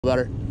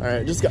Better. All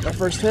right, just got my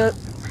first hit.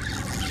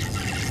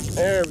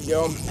 There we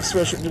go. This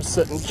fish is just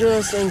sitting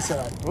just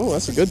inside. Oh,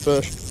 that's a good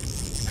fish.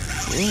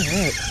 All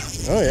right.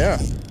 Oh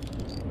yeah.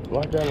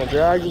 Lock down the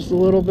drag just a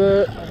little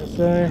bit. I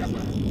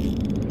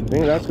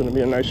think that's going to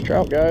be a nice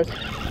trout, guys.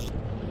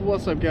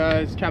 What's up,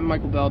 guys? Captain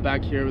Michael Bell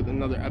back here with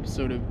another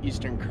episode of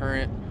Eastern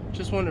Current.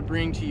 Just wanted to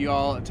bring to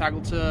y'all a tackle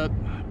tip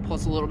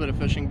plus a little bit of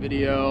fishing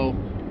video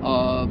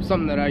of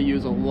something that I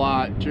use a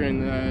lot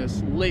during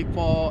this late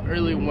fall,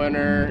 early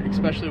winter,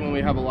 especially when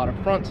we have a lot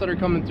of fronts that are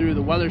coming through.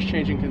 The weather's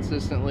changing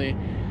consistently.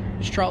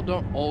 These trout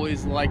don't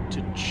always like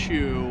to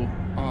chew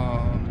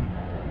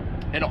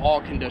in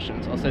all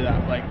conditions, I'll say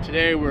that. Like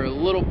today we're a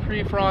little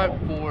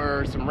pre-front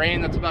for some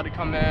rain that's about to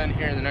come in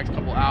here in the next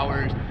couple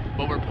hours,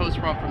 but we're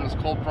post-front from this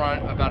cold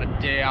front about a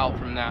day out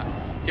from that.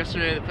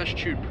 Yesterday the fish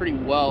chewed pretty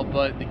well,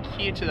 but the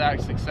key to that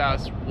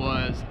success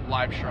was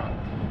live shrimp.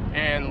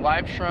 And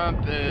live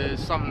shrimp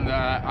is something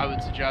that I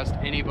would suggest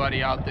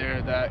anybody out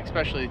there that,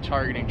 especially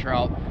targeting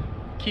trout,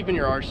 keep in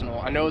your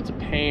arsenal. I know it's a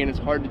pain, it's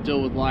hard to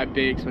deal with live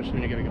bait, especially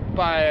when you gotta go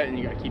buy it and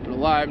you gotta keep it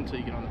alive until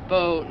you get on the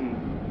boat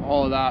and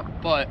all of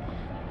that, but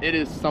it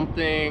is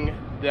something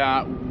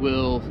that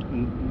will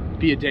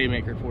be a day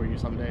maker for you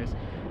some days.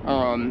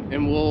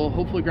 And we'll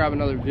hopefully grab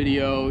another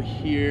video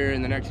here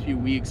in the next few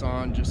weeks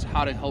on just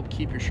how to help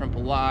keep your shrimp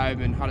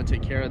alive and how to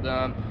take care of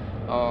them.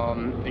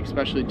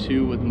 Especially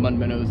too with mud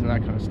minnows and that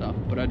kind of stuff,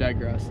 but I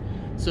digress.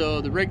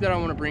 So the rig that I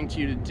want to bring to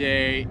you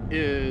today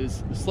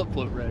is the slip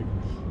float rig.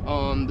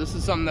 This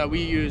is something that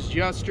we used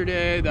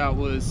yesterday that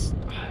was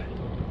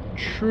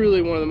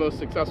truly one of the most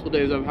successful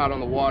days I've had on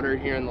the water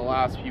here in the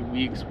last few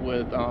weeks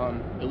with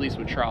at least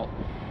with trout.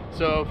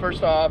 So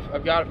first off, I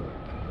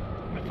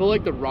feel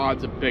like the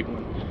rod's a big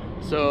one.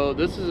 So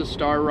this is a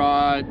Star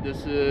rod.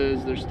 This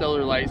is their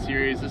Stellar Light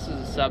series. This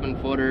is a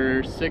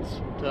 7-footer, 6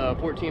 to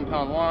 14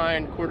 pound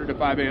line, quarter to a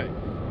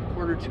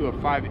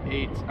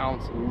 5/8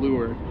 ounce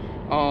lure.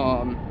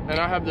 And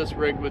I have this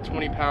rigged with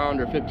 20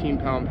 pound or 15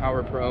 pound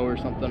Power Pro or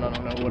something. I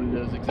don't know what it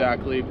is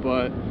exactly,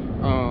 but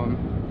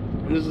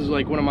this is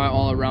like one of my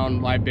all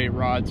around live bait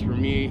rods for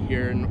me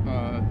here in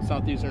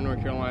southeastern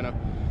North Carolina.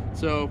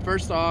 So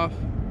first off,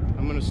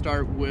 I'm going to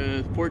start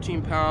with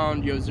 14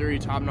 pound Yozuri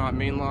top knot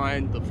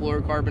mainline, the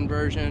fluorocarbon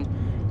version.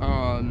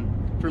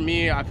 For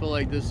me, I feel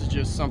like this is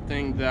just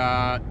something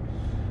that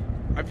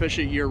I fish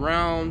it year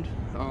round,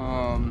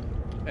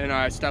 and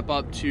I step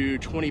up to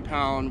 20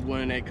 pound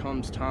when it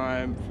comes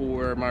time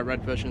for my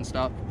redfish and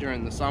stuff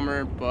during the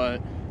summer,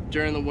 but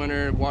during the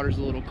winter, water's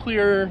a little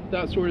clearer,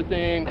 that sort of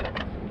thing.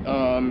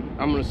 I'm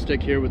going to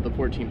stick here with the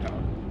 14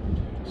 pound.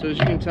 So as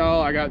you can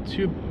tell, I got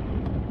two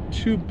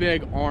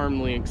big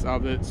arm lengths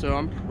of it, so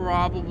I'm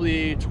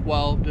probably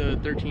 12 to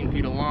 13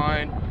 feet of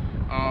line.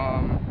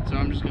 So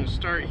I'm just going to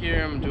start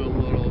here. I'm going to do a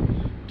little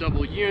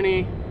double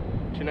uni,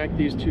 connect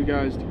these two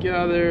guys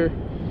together.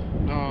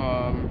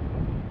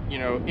 You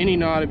know, any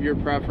knot of your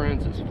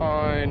preference is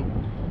fine.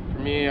 For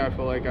me, I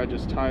feel like I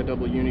just tie a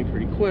double uni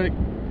pretty quick.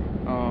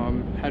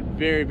 Had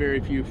very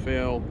few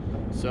fail,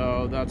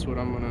 so that's what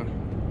I'm going to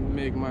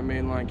make my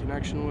main line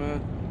connection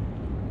with.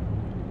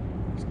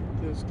 Let's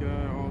get this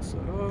guy all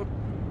set up.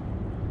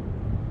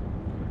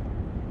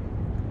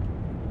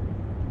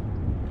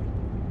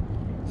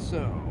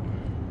 So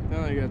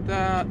now that I got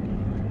that,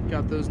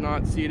 got those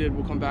knots seated,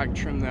 we'll come back and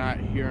trim that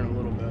here in a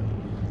little bit.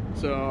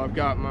 So I've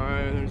got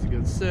mine, there's a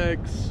good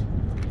 6,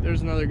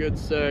 there's another good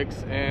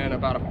 6, and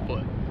about a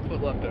foot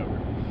left over.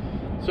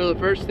 So the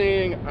first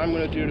thing I'm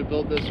going to do to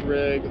build this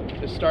rig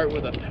is start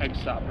with a peg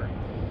stopper.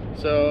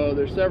 So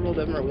there's several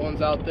different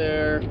ones out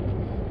there.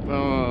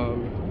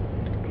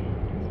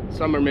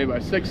 Some are made by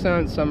 6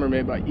 Sense, some are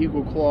made by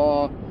Eagle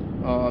Claw,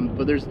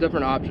 but there's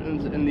different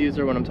options, and these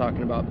are what I'm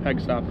talking about, peg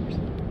stoppers.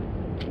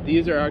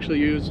 These are actually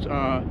used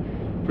for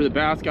the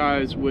bass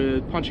guys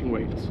with punching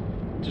weights,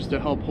 just to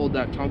help hold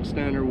that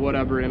tungsten or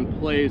whatever in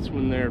place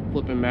when they're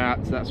flipping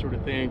mats, that sort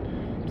of thing.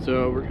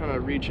 So we're kind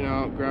of reaching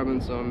out,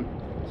 grabbing some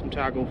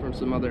tackle from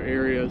some other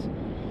areas.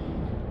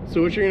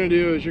 So what you're going to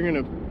do is you're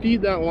going to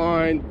feed that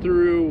line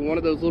through one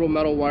of those little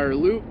metal wire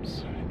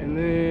loops, and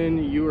then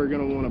you are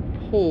going to want to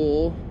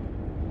pull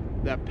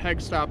that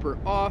peg stopper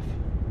off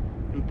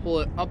and pull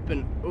it up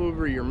and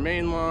over your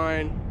main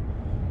line.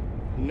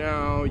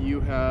 Now you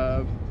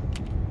have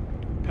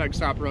peg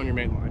stopper on your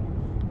main line.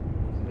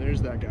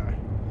 There's that guy.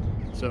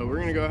 So we're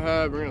gonna go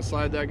ahead, we're gonna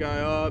slide that guy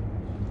up.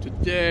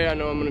 Today I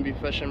know I'm gonna be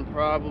fishing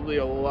probably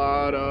a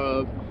lot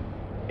of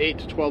 8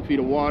 to 12 feet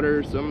of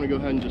water, so I'm gonna go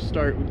ahead and just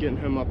start with getting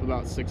him up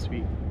about 6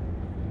 feet.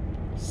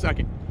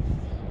 Second,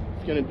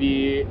 it's gonna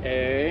be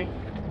a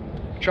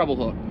treble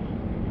hook.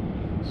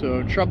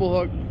 So treble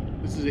hook,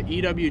 this is an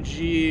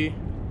EWG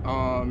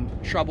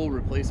treble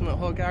replacement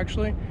hook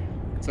actually.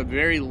 It's a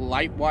very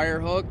light wire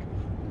hook,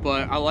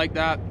 but I like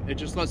that. It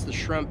just lets the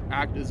shrimp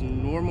act as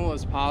normal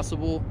as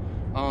possible.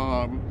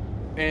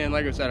 And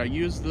like I said, I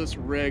use this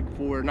rig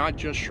for not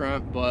just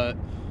shrimp, but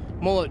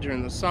mullet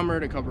during the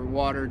summer to cover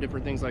water,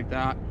 different things like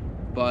that.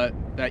 But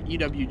that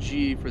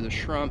EWG for the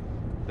shrimp,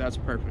 that's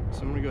perfect.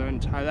 So I'm gonna go ahead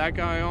and tie that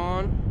guy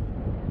on.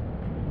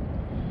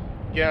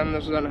 Again,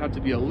 this doesn't have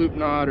to be a loop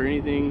knot or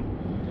anything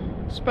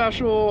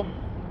special.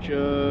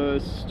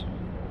 Just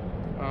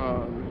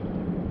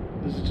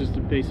this is just a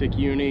basic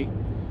uni.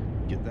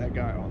 Get that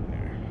guy on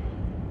there.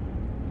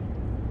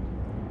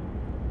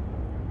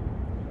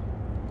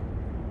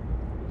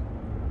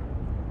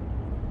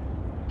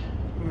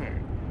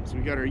 Alright, so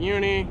we got our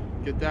uni,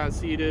 get that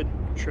seated,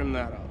 trim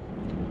that up.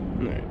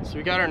 Alright, so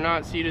we got our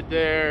knot seated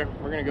there.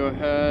 We're gonna go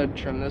ahead,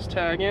 trim this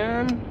tag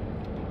in,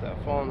 let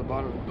that fall on the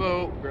bottom of the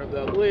boat, grab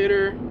that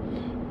later.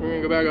 We're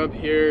gonna go back up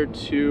here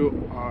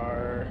to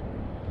our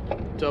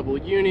double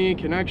uni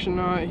connection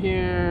knot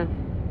here,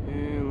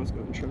 and let's go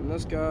ahead and trim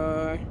this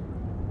guy.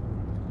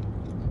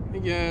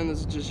 Again,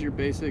 this is just your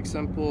basic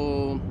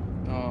simple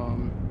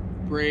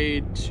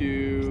braid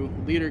to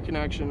leader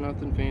connection,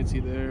 nothing fancy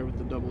there with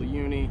the double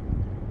uni.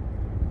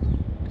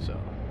 So,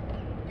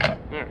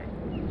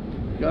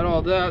 alright, got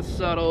all that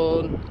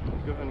settled.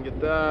 Go ahead and get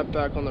that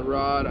back on the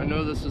rod. I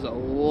know this is a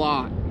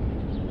lot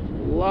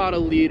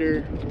of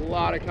leader, a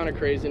lot of kind of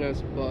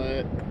craziness,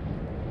 but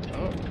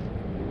oh,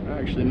 I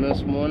actually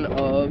missed one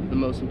of the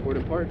most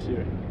important parts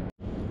here.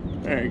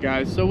 Alright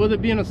guys, so with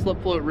it being a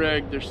slip float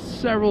rig, there's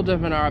several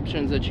different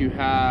options that you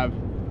have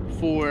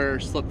for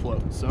slip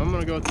float. So I'm going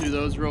to go through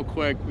those real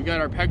quick. We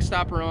got our peg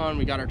stopper on,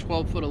 we got our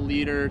 12 foot of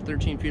leader,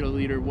 13 feet of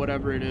leader,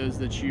 whatever it is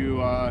that you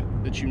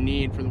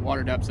need for the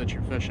water depths that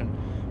you're fishing.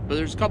 But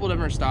there's a couple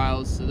different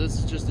styles. So this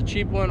is just a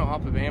cheap one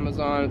off of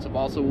Amazon. It's a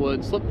balsa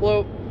wood slip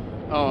float.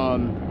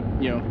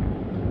 You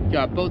know,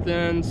 got both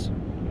ends.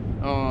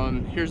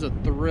 Here's a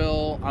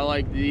Thrill. I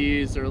like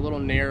these. They're a little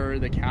narrower,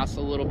 they cast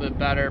a little bit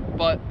better,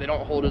 but they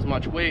don't hold as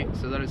much weight,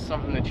 so that is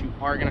something that you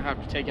are going to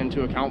have to take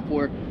into account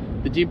for.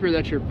 The deeper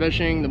that you're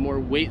fishing, the more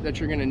weight that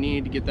you're going to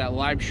need to get that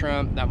live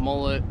shrimp, that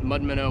mullet,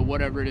 mud minnow,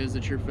 whatever it is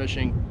that you're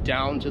fishing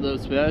down to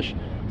those fish.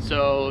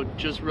 So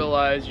just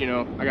realize, you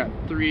know, I got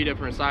 3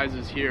 different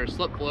sizes here.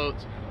 Slip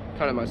floats,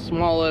 kind of my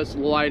smallest,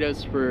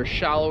 lightest for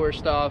shallower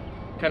stuff,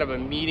 kind of a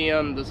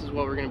medium. This is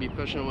what we're going to be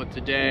fishing with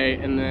today.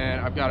 And then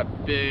I've got a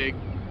big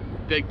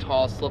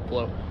tall slip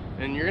float.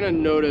 And you're going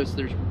to notice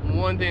there's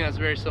one thing that's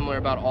very similar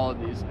about all of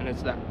these, and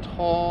it's that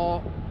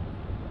tall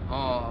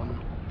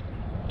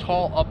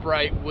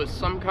upright with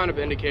some kind of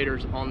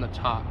indicators on the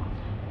top.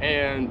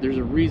 And there's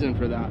a reason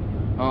for that.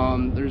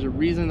 There's a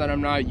reason that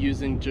I'm not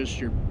using just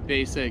your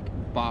basic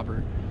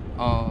bobber,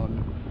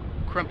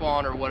 crimp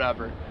on or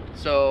whatever.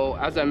 So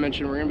as I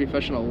mentioned, we're going to be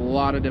fishing a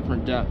lot of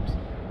different depths.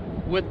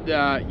 With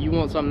that, you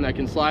want something that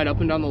can slide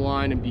up and down the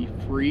line and be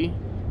free.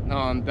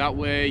 That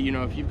way, you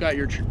know, if you've got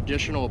your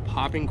traditional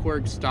popping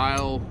cork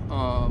style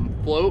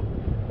float,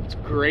 it's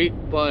great,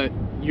 but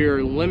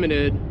you're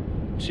limited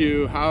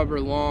to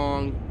however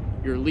long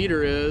your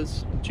leader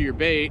is to your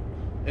bait,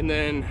 and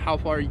then how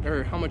far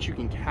or how much you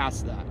can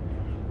cast that.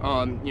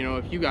 You know,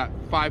 if you got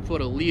 5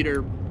 foot of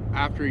leader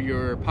after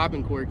your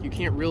popping cork, you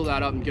can't reel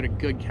that up and get a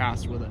good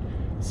cast with it.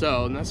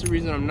 So, and that's the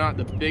reason I'm not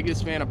the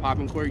biggest fan of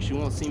popping corks. You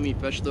won't see me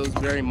fish those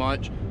very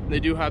much. They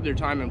do have their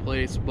time and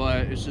place,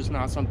 but it's just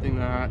not something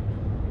that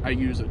I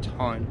use a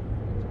ton.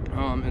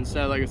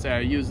 Instead, like I said, I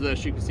use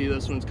this. You can see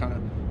this one's kind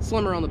of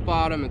slimmer on the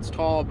bottom, it's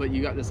tall, but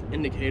you got this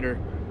indicator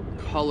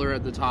color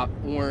at the top,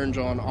 orange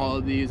on all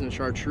of these, and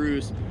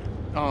chartreuse.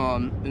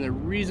 And the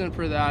reason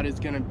for that is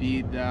going to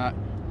be that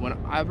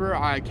whenever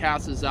I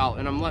cast this out,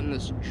 and I'm letting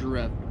this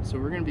drift, so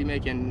we're going to be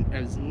making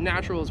as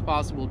natural as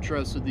possible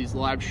drifts with these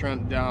live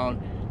shrimp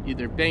down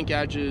either bank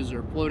edges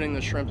or floating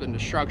the shrimp into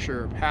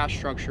structure or past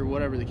structure,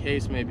 whatever the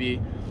case may be.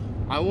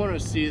 I want to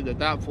see that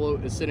that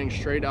float is sitting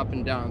straight up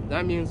and down.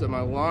 That means that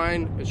my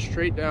line is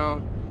straight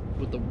down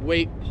with the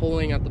weight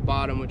pulling at the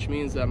bottom, which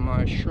means that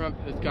my shrimp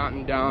has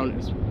gotten down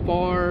as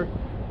far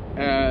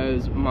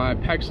as my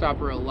peg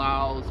stopper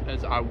allows,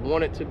 as I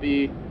want it to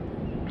be,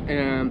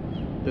 and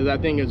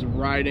that thing is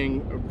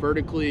riding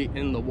vertically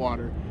in the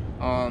water.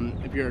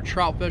 If you're a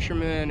trout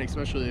fisherman,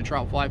 especially a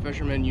trout fly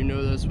fisherman, you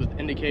know this with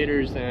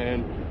indicators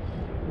and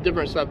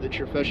different stuff that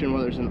you're fishing,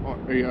 whether it's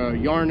a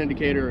yarn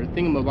indicator or a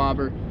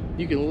thingamabobber.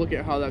 You can look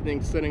at how that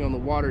thing's sitting on the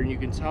water, and you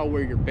can tell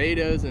where your bait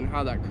is and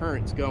how that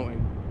current's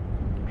going.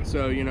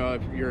 So, you know,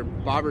 if your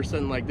bobber's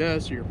sitting like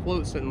this or your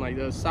float's sitting like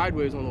this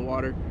sideways on the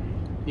water,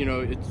 you know,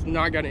 it's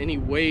not got any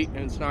weight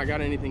and it's not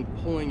got anything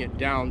pulling it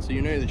down, so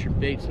you know that your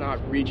bait's not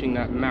reaching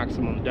that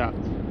maximum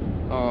depth.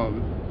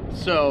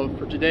 So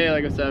for today,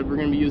 like I said, we're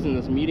going to be using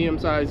this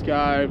medium-sized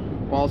guy,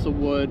 balsa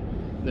wood.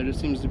 That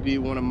just seems to be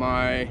one of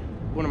my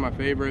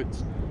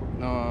favorites.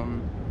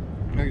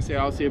 Like I say,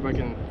 I'll see if I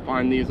can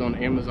find these on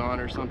Amazon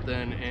or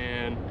something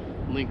and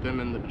link them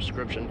in the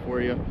description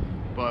for you.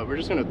 But we're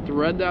just going to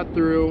thread that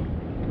through,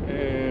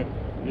 and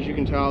as you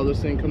can tell,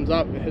 this thing comes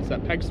up, it hits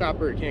that peg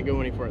stopper, it can't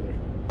go any further.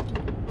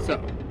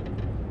 So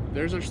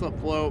there's our slip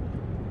float.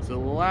 So the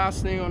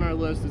last thing on our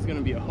list is going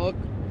to be a hook.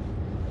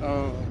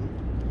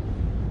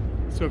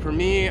 So for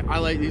me, I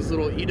like these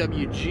little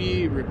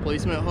EWG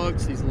replacement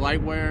hooks, these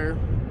lightweight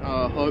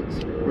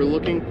hooks. We're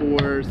looking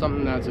for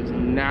something that's as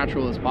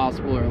natural as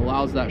possible, or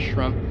allows that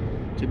shrimp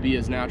to be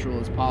as natural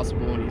as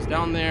possible when he's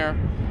down there.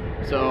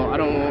 So I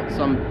don't want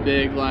some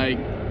big like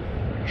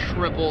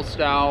triple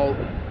stout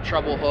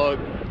treble hook,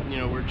 you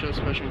know, we're just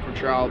fishing for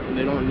trout, and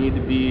they don't need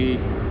to be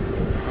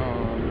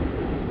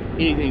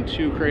anything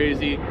too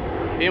crazy,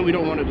 and we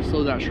don't want to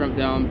slow that shrimp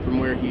down from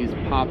where he's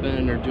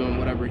popping or doing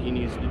whatever he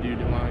needs to do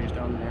while he's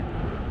down there.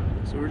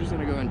 So we're just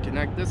gonna go ahead and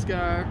connect this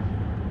guy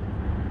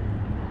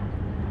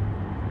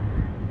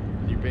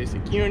with your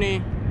basic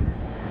uni.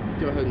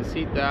 Go ahead and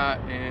seat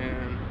that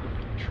and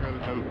trim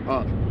him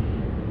up.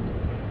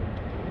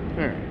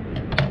 All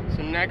right,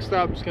 so next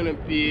up is gonna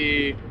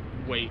be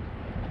weight.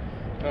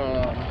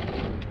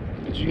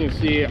 As you can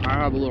see, I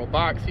have a little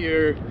box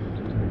here.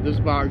 This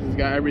box has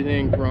got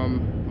everything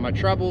from my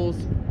trebles,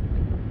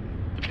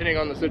 depending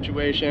on the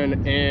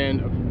situation,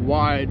 and a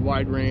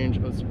wide range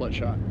of split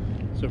shot.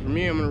 So for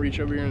me, I'm gonna reach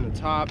over here in the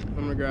top. I'm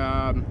gonna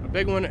grab a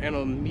big one and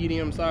a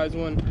medium sized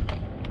one,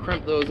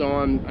 crimp those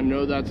on. I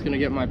know that's gonna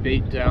get my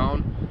bait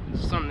down.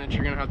 This is something that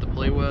you're gonna have to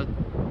play with,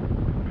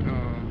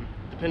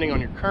 depending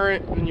on your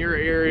current in your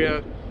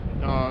area,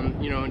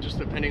 you know, and just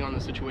depending on the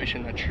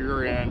situation that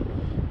you're in,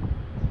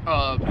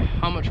 of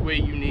how much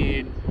weight you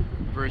need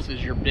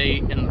versus your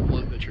bait and the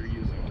float that you're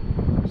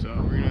using. So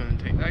we're gonna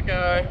take that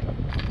guy,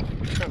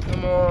 crimp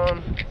him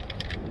on.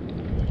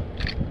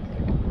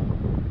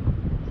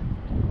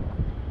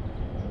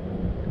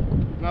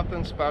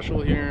 Nothing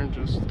special here,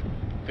 just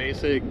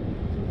basic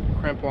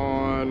crimp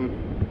on,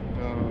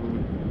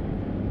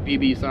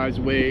 BB size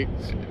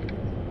weights.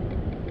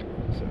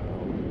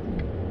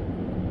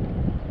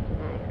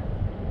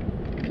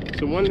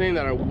 So one thing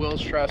that I will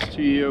stress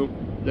to you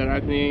that I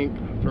think,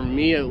 for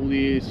me at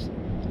least,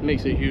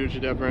 makes a huge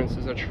difference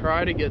is I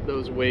try to get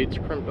those weights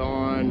crimped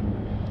on,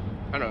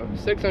 I don't know,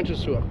 6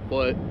 inches to a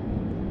foot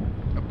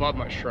above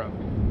my shrimp.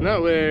 And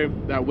that way,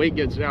 that weight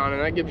gets down,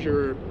 and that gives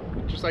your,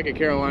 just like a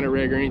Carolina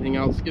rig or anything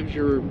else, gives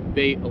your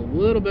bait a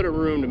little bit of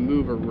room to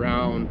move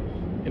around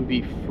and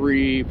be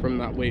free from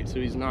that weight, so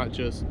he's not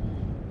just,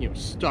 you know,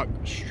 stuck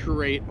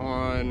straight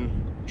on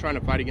trying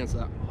to fight against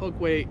that hook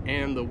weight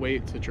and the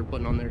weights that you're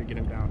putting on there to get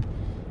him down.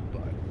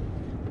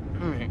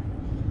 But all right,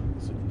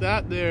 so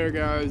that there,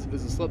 guys,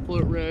 is a slip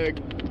float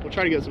rig. We'll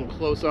try to get some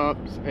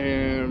close-ups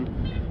and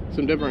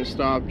some different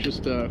stuff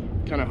just to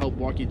kind of help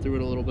walk you through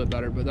it a little bit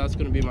better, but that's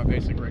going to be my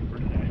basic rig for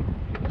today.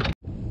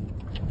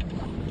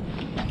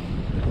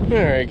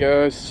 All right,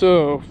 guys,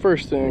 so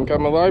first thing, got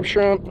my live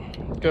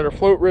shrimp, got our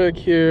float rig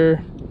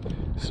here.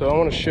 So I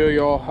want to show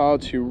y'all how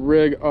to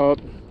rig up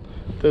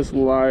this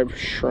live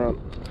shrimp.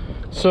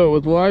 So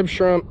with live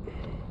shrimp,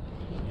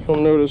 you'll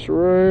notice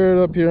right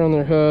up here on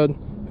their head,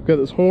 they've got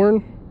this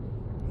horn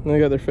and they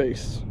got their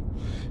face.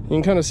 You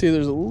can kind of see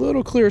there's a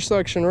little clear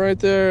section right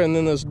there, and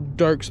then this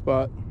dark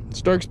spot.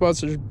 This dark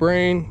spot's their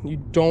brain. You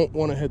don't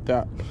want to hit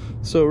that.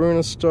 So we're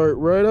going to start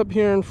right up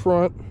here in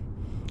front,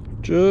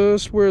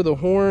 just where the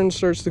horn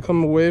starts to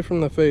come away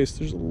from the face.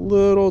 There's a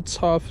little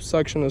tough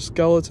section of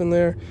skeleton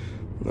there.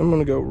 I'm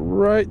gonna go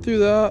right through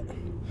that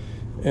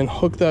and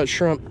hook that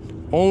shrimp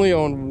only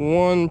on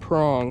one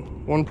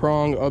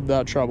prong of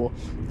that treble.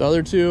 The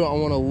other two I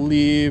want to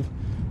leave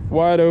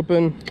wide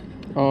open,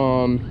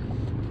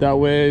 that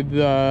way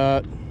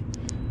that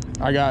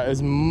I got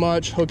as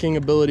much hooking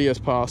ability as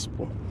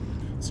possible.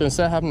 So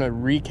instead of having to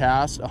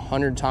recast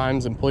 100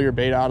 times and pull your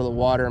bait out of the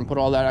water and put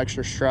all that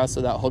extra stress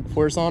of that hook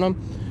force on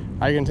them,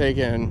 I can take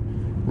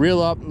and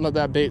reel up and let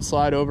that bait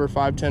slide over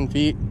 5-10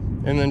 feet,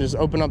 and then just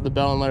open up the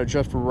bell and let it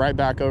drift right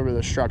back over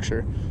the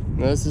structure.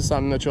 Now, this is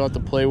something that you'll have to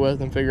play with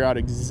and figure out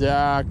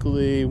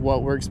exactly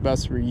what works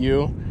best for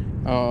you.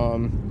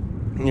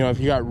 You know, if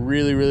you got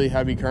really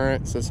heavy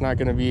currents, it's not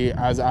going to be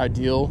as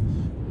ideal,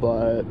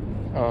 but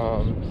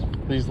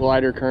these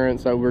lighter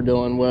currents that we're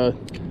dealing with,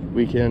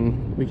 we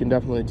can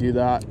definitely do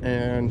that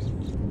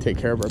and take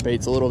care of our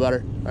baits a little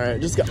better. All right,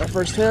 just got my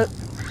first hit.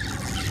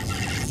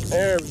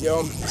 There we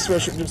go. This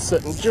fish is just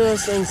sitting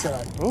just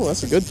inside. Oh,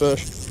 that's a good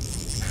fish.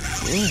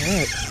 All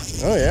right.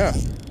 Oh yeah.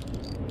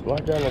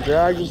 Block down the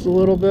drag just a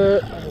little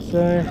bit. I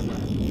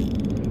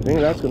think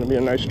that's going to be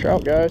a nice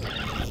trout, guys.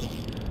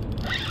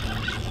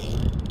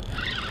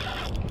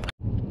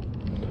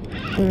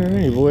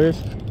 Alrighty, boys.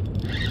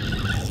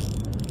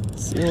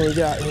 Let's see what we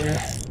got here.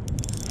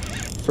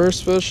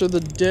 First fish of the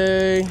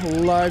day,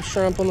 live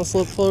shrimp on the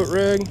slip float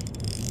rig.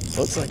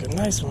 Looks like a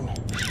nice one. I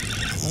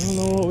don't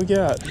know what we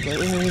got, but it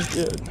is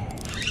good.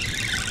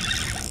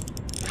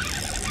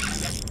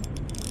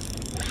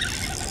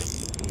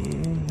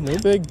 No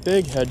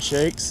big head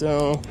shake,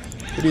 so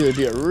it could either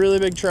be a really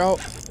big trout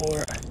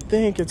or I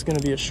think it's gonna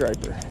be a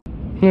striper.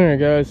 Alright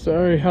guys,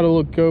 sorry, had a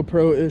little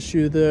GoPro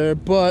issue there,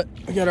 but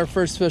we got our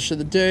first fish of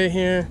the day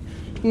here.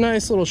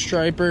 Nice little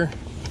striper.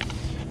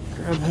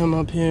 Grab him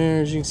up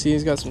here. As you can see,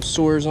 he's got some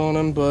sores on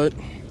him, but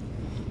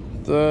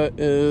that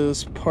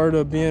is part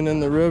of being in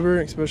the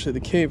river, especially the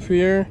Cape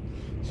here.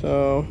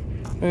 So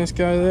nice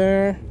guy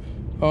there.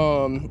 I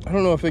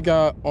don't know if it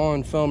got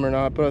on film or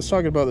not, but I was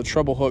talking about the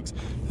treble hooks.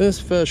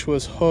 This fish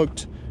was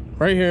hooked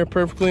right here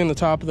perfectly in the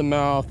top of the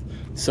mouth,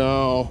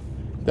 so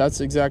that's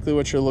exactly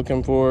what you're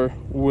looking for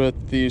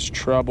with these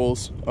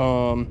trebles.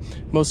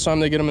 Most of the time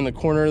they get them in the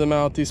corner of the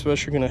mouth. These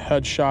fish are going to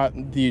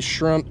headshot the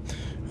shrimp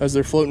as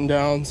they're floating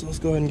down. So let's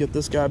go ahead and get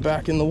this guy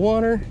back in the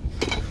water.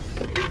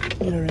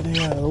 Get everything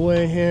out of the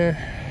way here.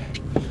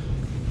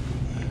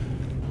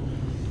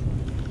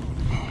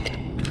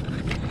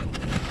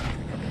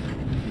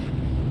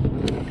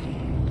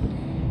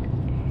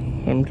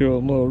 I'm doing a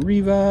little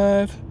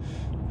revive,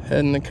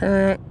 heading the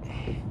current,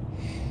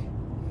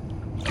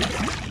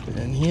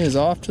 and he is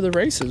off to the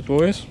races,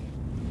 boys.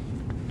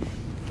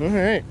 All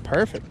right,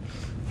 perfect.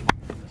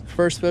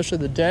 First fish of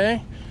the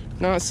day.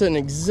 Not sitting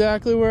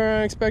exactly where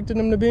I expected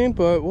him to be,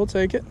 but we'll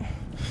take it.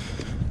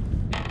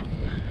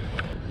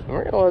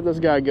 We're gonna let this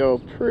guy go a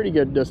pretty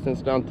good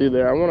distance down through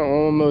there. I want to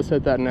almost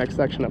hit that next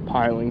section of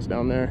pilings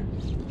down there.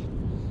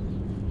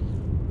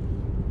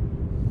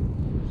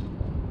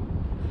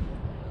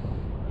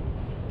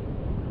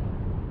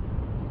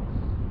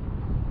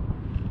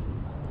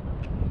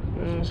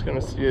 I'm just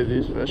gonna see if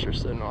these fish are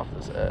sitting off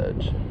this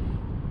edge.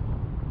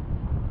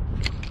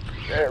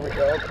 There we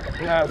go.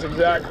 That's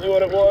exactly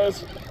what it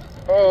was.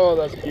 Oh,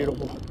 that's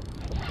beautiful.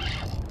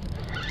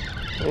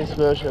 These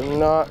fish have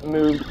not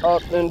moved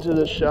up into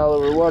the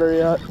shallower water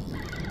yet.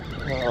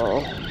 Oh.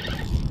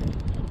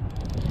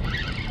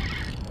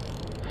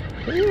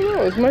 I don't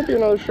know, this might be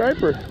another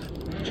striper.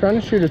 I'm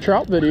trying to shoot a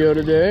trout video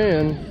today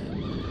and...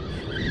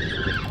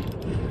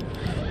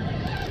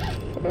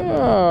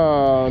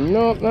 Oh,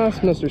 nope, that's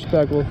Mr.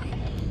 Speckled.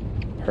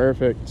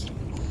 Perfect.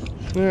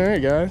 All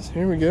right, guys,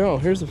 here we go.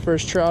 Here's the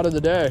first trout of the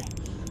day.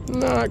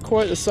 Not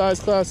quite the size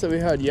class that we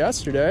had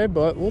yesterday,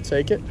 but we'll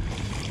take it.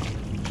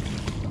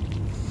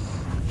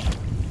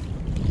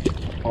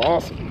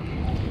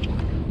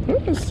 Awesome.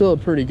 That's still a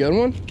pretty good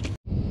one.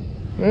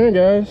 All right,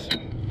 guys,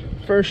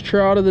 first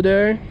trout of the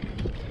day.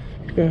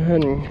 Go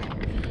ahead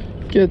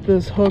and get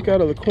this hook out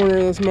of the corner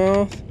of this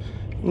mouth.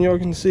 And y'all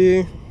can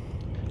see,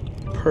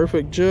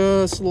 perfect,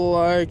 just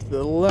like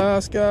the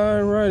last guy,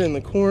 right in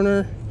the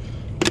corner.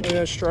 Look at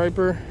that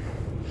striper.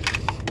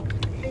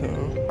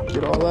 So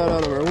get all that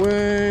out of our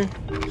way.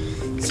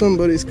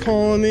 Somebody's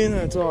calling me.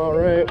 That's all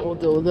right. We'll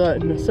deal with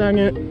that in a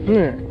second. All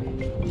right.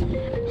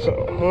 So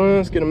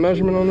let's get a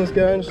measurement on this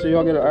guy, just so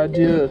y'all get an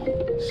idea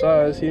of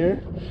size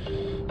here.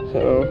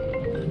 So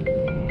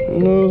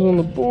nose on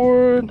the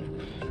board.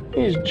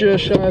 He's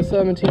just shy of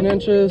 17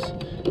 inches.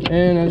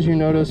 And as you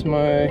notice,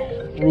 my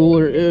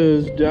ruler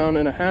is down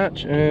in a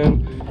hatch,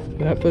 and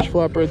that fish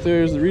flap right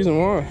there is the reason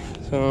why.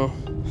 So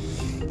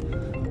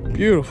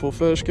beautiful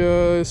fish,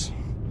 guys.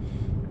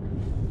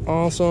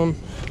 Awesome.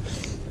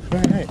 All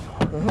right,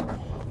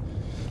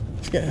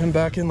 let's get him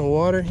back in the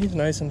water. He's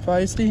nice and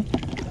feisty.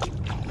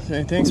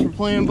 Say thanks for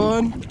playing,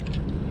 bud.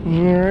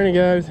 Alrighty,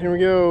 guys, here we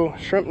go.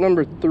 Shrimp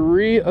number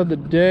 3 of the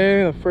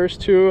day. The first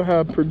 2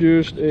 have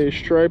produced a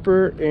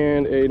striper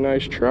and a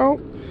nice trout.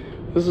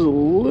 This is a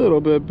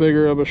little bit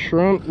bigger of a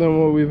shrimp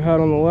than what we've had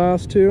on the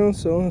last 2,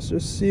 so let's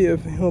just see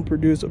if he'll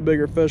produce a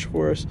bigger fish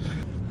for us.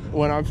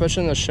 When I'm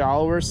fishing the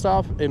shallower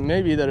stuff, it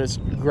may be that it's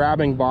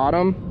grabbing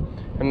bottom,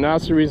 and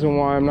that's the reason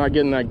why I'm not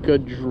getting that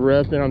good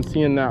drift and I'm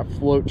seeing that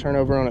float turn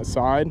over on its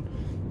side.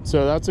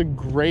 So that's a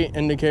great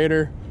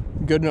indicator,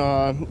 good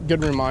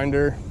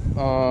reminder,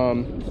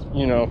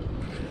 you know,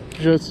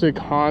 just to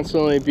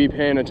constantly be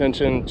paying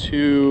attention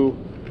to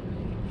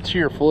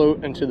your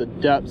float and to the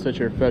depths that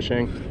you're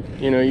fishing.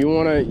 You know, you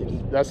want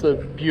to, that's the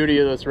beauty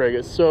of this rig.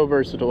 It's so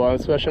versatile. I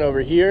was fishing over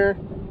here,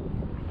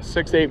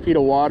 6 to 8 feet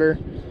of water,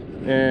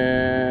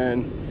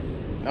 and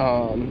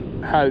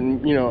had,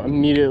 you know,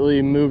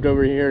 immediately moved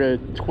over here to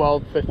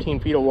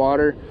 12-15 feet of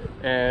water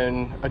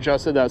and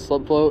adjusted that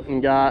slip float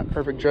and got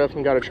perfect drift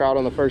and got a trout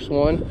on the first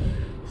one.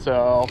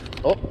 So,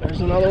 oh,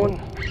 there's another one.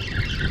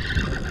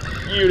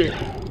 Beauty.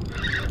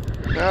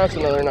 That's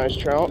another nice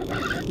trout.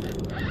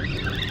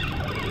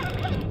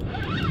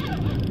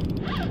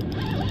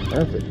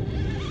 Perfect.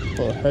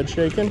 A little head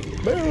shaking.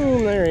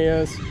 Boom, there he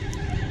is.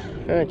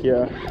 Heck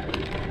yeah.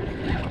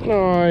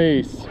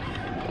 Nice.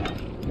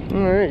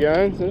 Alright,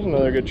 guys, there's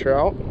another good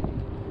trout.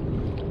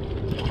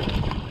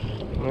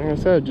 Like I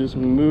said, just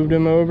moved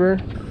him over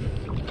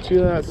to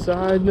that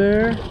side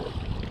there,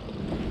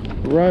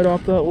 right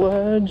off that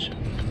ledge,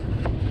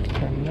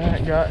 and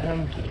that got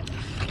him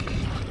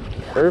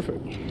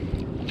perfect.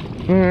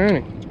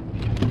 Alrighty.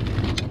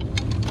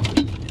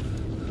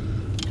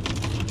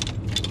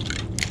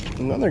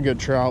 Another good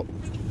trout.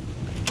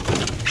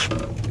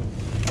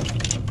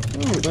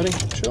 Alright, buddy,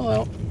 chill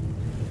out.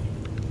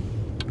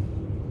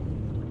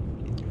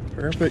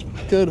 Perfect,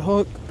 good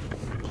hook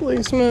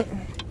placement,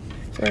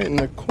 right in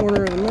the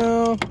corner of the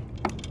mouth.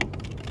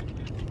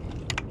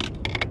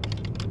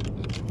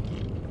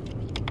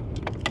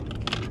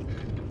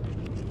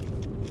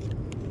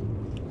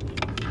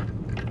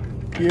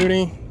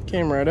 Beauty,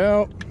 came right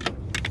out.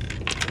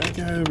 That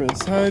guy over the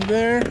side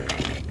there.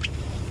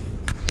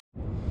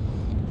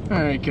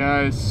 Alright,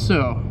 guys,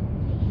 so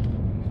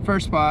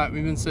first spot,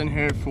 we've been sitting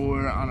here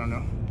for, I don't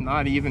know,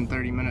 not even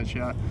 30 minutes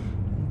yet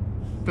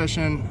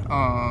fishing.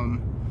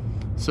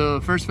 So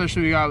the first fish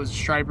that we got was a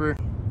striper.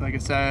 Like I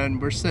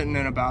said, we're sitting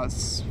in about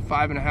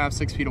 5.5,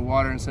 6 feet of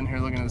water and sitting here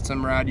looking at the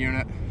Simrad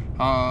unit.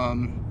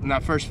 And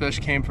that first fish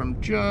came from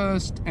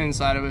just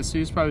inside of us, so he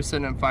was probably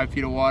sitting in 5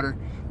 feet of water.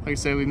 Like I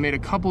said, we've made a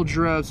couple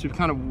drifts. We've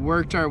kind of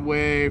worked our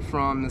way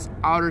from this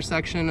outer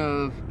section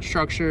of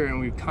structure, and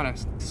we've kind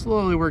of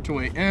slowly worked our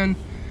way in,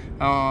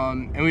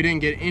 and we didn't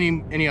get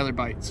any other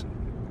bites.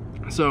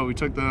 So we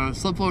took the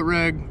slip float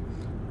rig,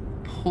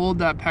 pulled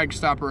that peg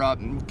stopper up,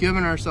 and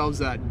given ourselves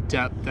that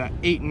depth, that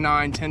 8,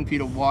 9, 10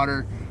 feet of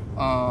water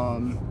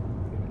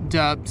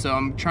depth. So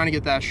I'm trying to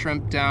get that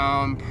shrimp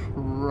down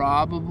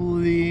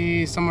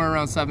probably somewhere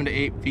around 7 to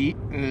 8 feet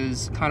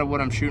is kind of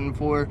what I'm shooting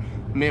for.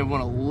 May have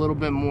went a little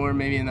bit more,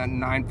 maybe in that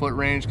 9-foot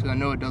range, because I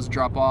know it does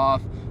drop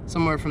off.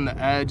 Somewhere from the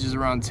edge is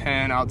around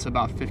 10 out to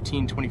about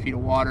 15, 20 feet of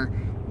water,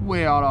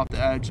 way out off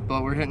the edge,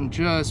 but we're hitting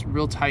just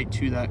real tight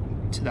to that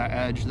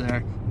edge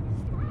there.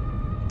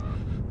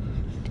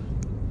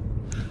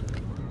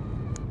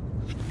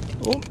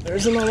 Oh,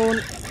 there's another one.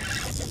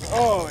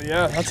 Oh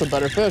yeah, that's a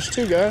better fish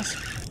too, guys.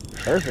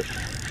 Perfect.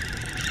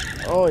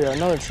 Oh yeah,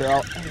 another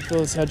trout. I can feel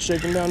his head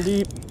shaking down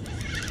deep.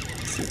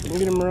 Let's see if we can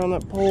get him around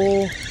that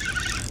pole.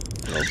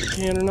 I don't know if we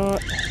can or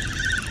not.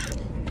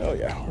 Oh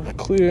yeah, we're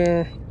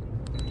clear.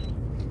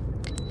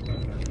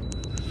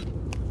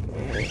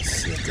 Let's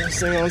set this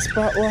thing on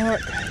spot lock.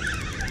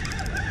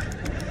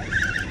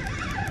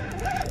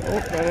 Oh,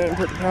 I didn't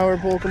put the power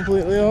pole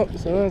completely up,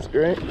 so that's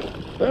great.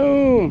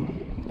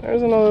 Boom!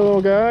 There's another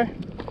little guy.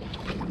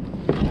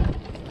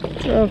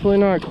 Definitely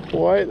not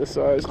quite the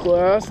size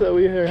class that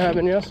we were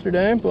having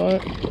yesterday,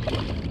 but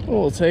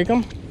we'll take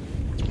them.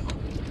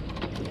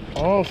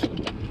 Awesome.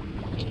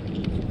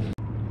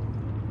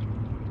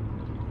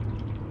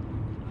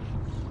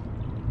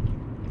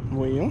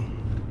 Wheel.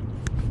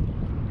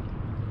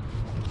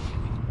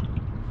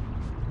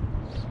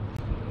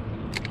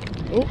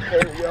 Oh,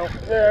 there we go.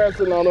 That's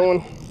another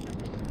one.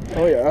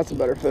 Oh yeah, that's a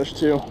better fish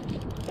too.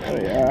 Oh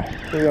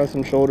yeah, we got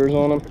some shoulders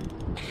on him.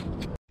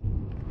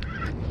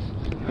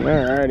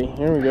 Alrighty,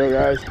 here we go,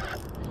 guys.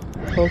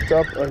 Hooked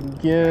up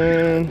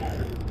again.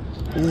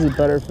 This is a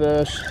better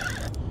fish.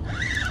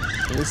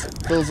 At least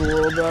it feels a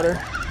little better.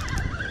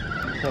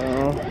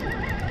 So,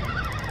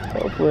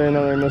 hopefully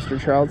another Mr.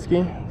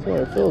 Troutsky. That's what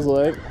it feels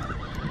like.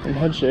 And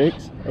head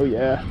shakes. Oh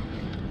yeah.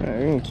 Alright,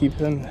 we're gonna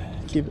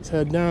keep his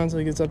head down so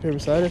he gets up here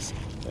beside us.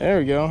 There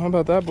we go. How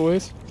about that,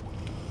 boys?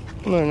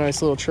 Another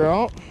nice little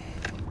trout.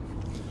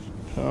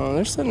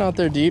 They're sitting out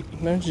there deep.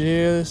 They're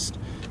just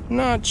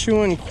not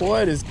chewing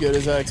quite as good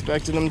as I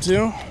expected them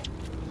to.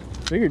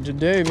 Figured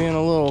today, being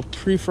a little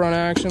pre-front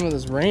action with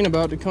this rain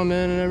about to come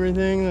in and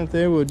everything, that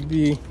they would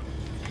be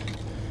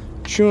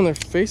chewing their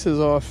faces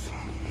off.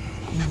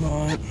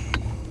 But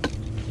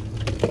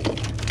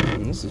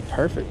this is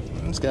perfect.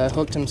 This guy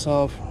hooked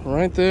himself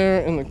right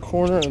there in the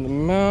corner of the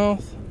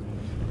mouth.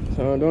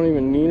 So I don't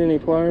even need any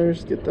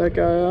pliers to get that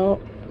guy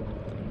out.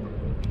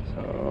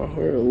 So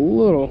we're a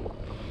little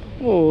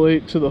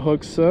late to the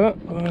hook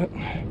set, but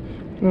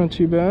not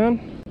too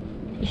bad.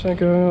 Fish that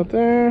guy out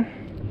there.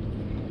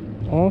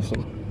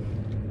 Awesome.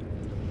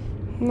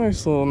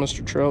 Nice little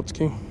Mr.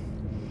 Troutsky.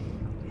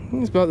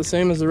 He's about the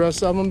same as the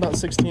rest of them, about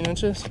 16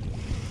 inches.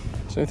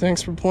 So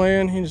thanks for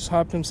playing. He just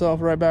hopped himself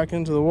right back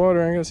into the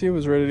water. I guess he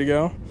was ready to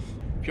go.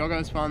 If y'all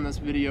guys found this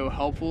video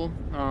helpful,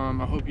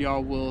 I hope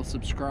y'all will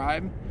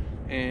subscribe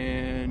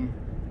and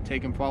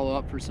take and follow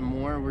up for some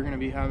more. We're gonna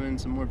be having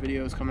some more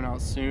videos coming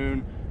out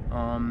soon.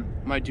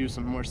 Might do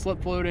some more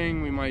slip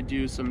floating. We might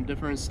do some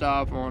different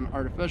stuff on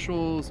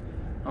artificials.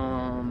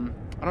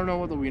 I don't know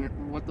what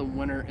the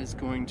winter is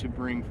going to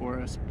bring for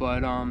us,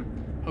 but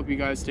hope you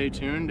guys stay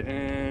tuned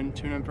and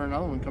tune in for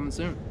another one coming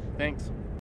soon. Thanks.